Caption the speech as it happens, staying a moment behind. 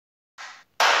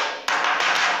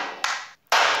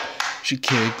She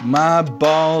kicked my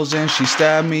balls and she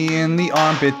stabbed me in the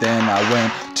armpit. Then I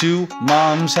went to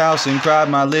mom's house and cried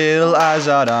my little eyes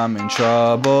out. I'm in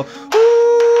trouble,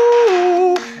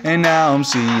 ooh, and now I'm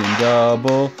seeing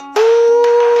double.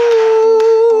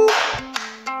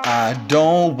 I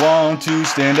don't want to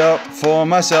stand up for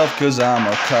myself cause I'm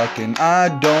a cuck, and I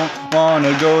don't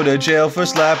wanna go to jail for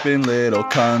slapping little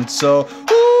cunts. So,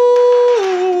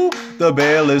 ooh, the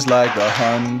bail is like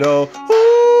 $100. Ooh,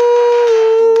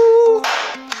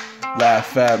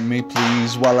 laugh at me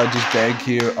please while I just beg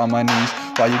here on my knees,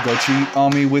 while you go cheat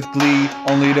on me with glee,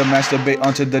 only to masturbate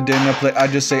onto the dinner plate. I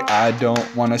just say I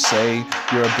don't wanna say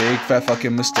you're a big fat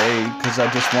fucking mistake, cause I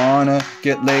just wanna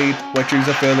get laid. Wet dreams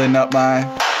are filling up my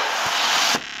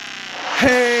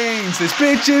Haynes, this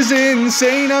bitch is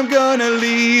insane, I'm gonna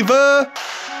leave her,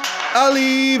 I'll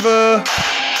leave her.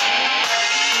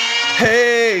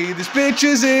 Hey, this bitch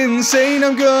is insane,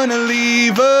 I'm gonna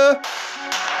leave her,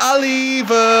 I'll leave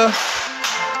her.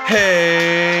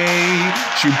 Hey,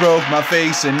 she broke my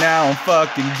face and now I'm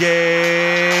fucking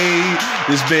gay.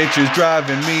 This bitch is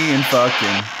driving me and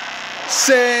fucking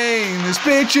insane. This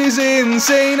bitch is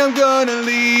insane, I'm gonna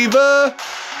leave her,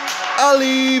 I'll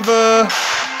leave her.